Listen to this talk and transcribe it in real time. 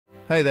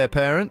Hey there,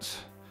 parents.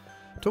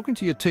 Talking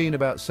to your teen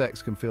about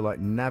sex can feel like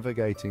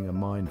navigating a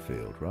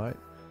minefield, right?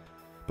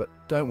 But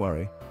don't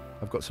worry,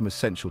 I've got some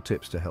essential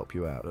tips to help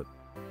you out.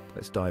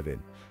 Let's dive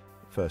in.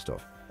 First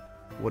off,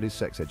 what is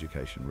sex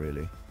education,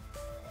 really?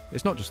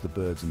 It's not just the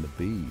birds and the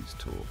bees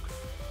talk.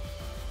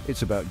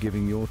 It's about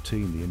giving your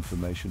teen the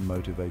information,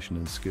 motivation,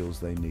 and skills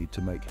they need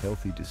to make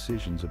healthy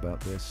decisions about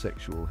their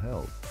sexual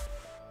health.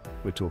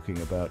 We're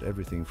talking about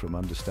everything from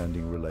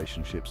understanding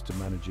relationships to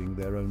managing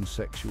their own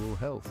sexual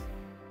health.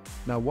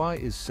 Now, why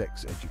is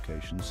sex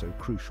education so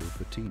crucial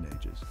for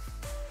teenagers?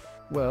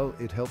 Well,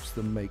 it helps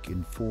them make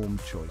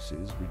informed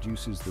choices,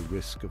 reduces the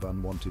risk of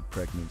unwanted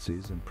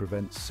pregnancies, and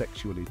prevents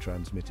sexually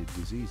transmitted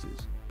diseases.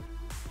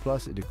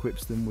 Plus, it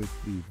equips them with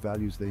the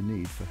values they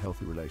need for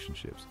healthy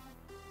relationships.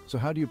 So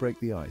how do you break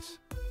the ice?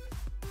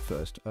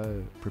 First,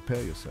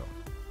 prepare yourself.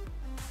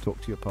 Talk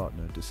to your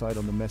partner, decide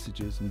on the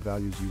messages and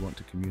values you want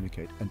to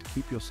communicate, and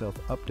keep yourself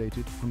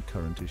updated on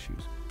current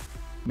issues.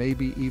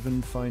 Maybe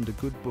even find a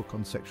good book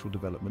on sexual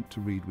development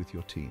to read with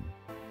your teen.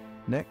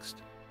 Next,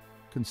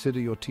 consider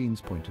your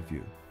teen's point of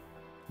view.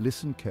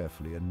 Listen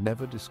carefully and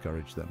never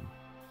discourage them.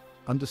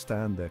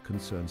 Understand their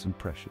concerns and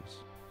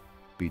pressures.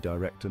 Be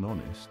direct and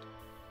honest.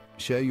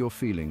 Share your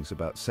feelings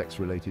about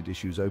sex-related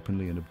issues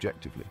openly and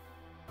objectively.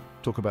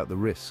 Talk about the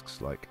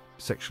risks like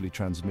sexually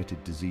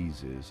transmitted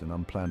diseases and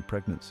unplanned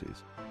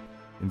pregnancies.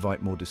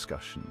 Invite more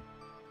discussion.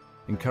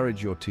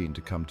 Encourage your teen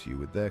to come to you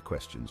with their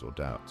questions or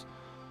doubts.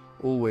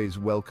 Always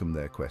welcome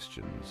their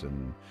questions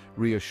and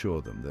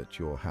reassure them that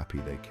you're happy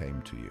they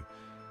came to you.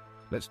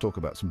 Let's talk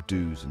about some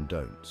do's and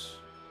don'ts.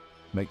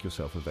 Make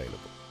yourself available.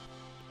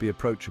 Be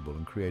approachable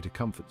and create a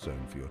comfort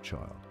zone for your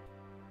child.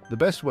 The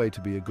best way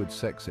to be a good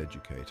sex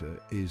educator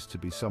is to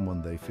be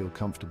someone they feel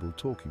comfortable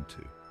talking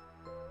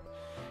to.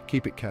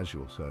 Keep it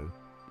casual, so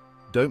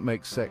don't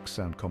make sex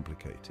sound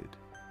complicated.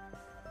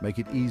 Make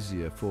it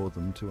easier for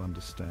them to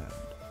understand.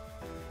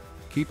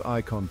 Keep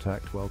eye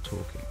contact while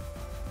talking.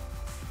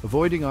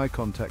 Avoiding eye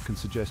contact can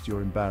suggest you're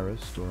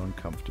embarrassed or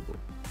uncomfortable.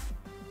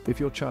 If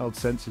your child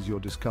senses your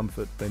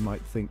discomfort, they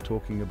might think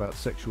talking about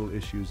sexual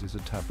issues is a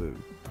taboo.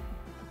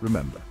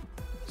 Remember,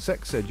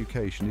 sex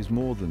education is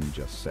more than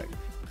just sex.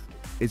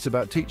 It's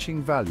about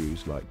teaching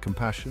values like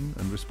compassion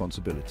and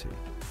responsibility.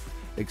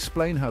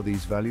 Explain how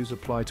these values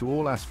apply to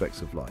all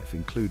aspects of life,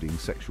 including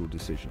sexual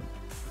decision.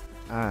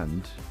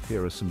 And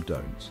here are some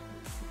don'ts.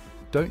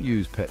 Don't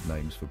use pet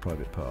names for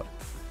private parts.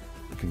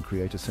 It can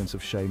create a sense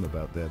of shame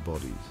about their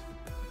bodies.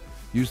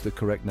 Use the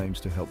correct names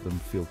to help them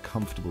feel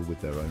comfortable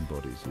with their own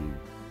bodies.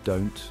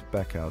 Don't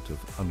back out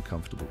of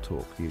uncomfortable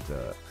talk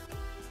either.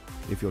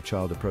 If your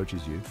child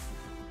approaches you,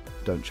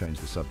 don't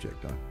change the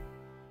subject.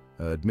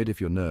 Admit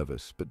if you're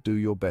nervous, but do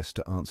your best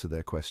to answer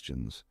their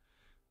questions.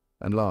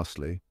 And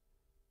lastly,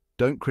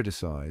 don't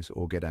criticize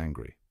or get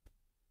angry.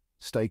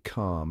 Stay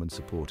calm and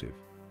supportive.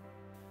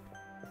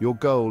 Your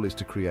goal is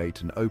to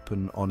create an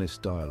open,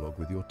 honest dialogue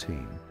with your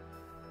teen.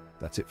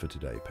 That's it for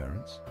today,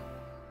 parents.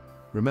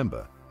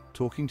 Remember,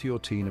 talking to your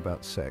teen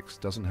about sex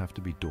doesn't have to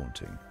be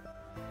daunting.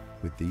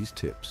 With these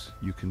tips,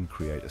 you can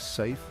create a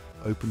safe,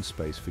 open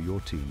space for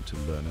your teen to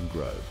learn and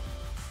grow.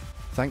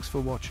 Thanks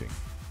for watching.